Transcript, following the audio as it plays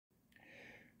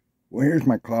Well, here's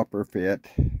my copper fit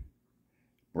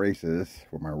braces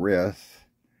for my wrists.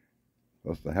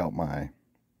 Supposed to help my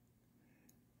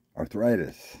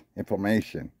arthritis,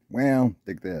 inflammation. Well,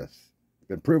 dig this. It's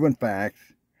been proven facts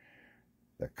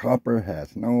that copper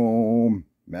has no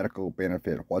medical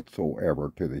benefit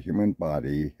whatsoever to the human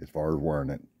body as far as wearing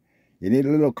it. You need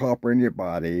a little copper in your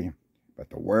body, but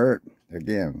to wear it,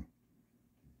 again,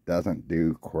 doesn't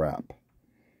do crap.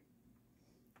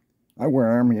 I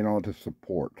wear them, to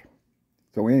support.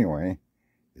 So anyway,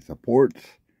 it supports,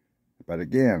 but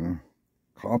again,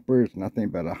 copper is nothing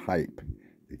but a hype.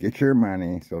 You get your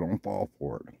money, so don't fall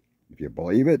for it. If you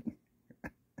believe it,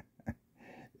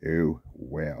 you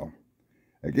will.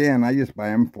 Again, I just buy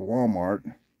them for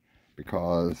Walmart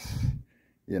because,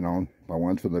 my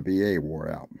ones for the VA wore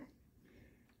out.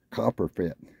 Copper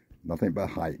fit, nothing but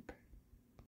hype.